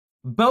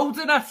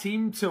Building a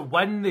team to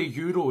win the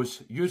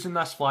Euros using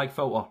this flag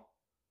filter.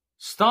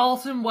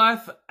 Starting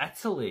with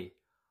Italy,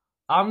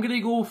 I'm going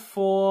to go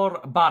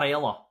for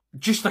Barella.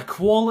 Just a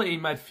quality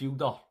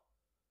midfielder.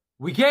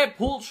 We get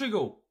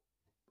Portugal.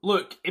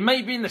 Look, it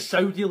might be in the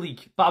Saudi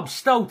League, but I'm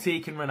still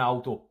taking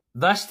Ronaldo.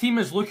 This team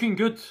is looking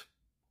good.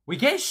 We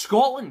get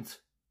Scotland.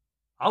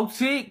 I'll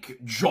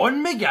take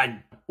John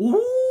McGinn.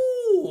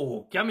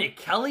 Ooh, give me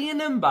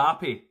Kylian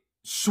Mbappe.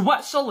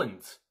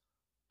 Switzerland.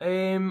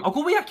 I'll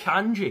go with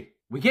Akanji.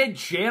 We get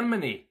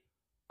Germany.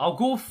 I'll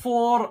go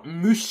for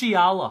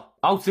Musiala.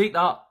 I'll take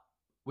that.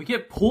 We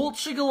get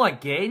Portugal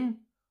again.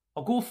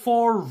 I'll go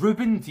for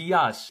Ruben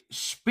Diaz.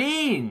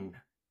 Spain.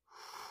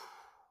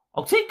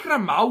 I'll take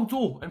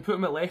Ronaldo and put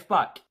him at left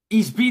back.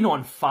 He's been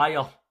on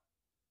fire.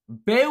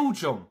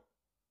 Belgium.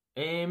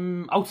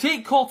 I'll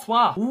take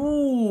Courtois.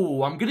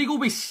 Ooh, I'm going to go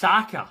with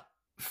Saka.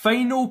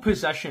 Final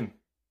position.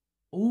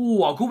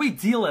 Ooh, I'll go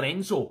with Di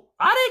Lorenzo.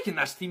 I reckon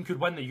this team could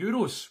win the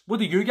Euros. What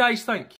do you guys think?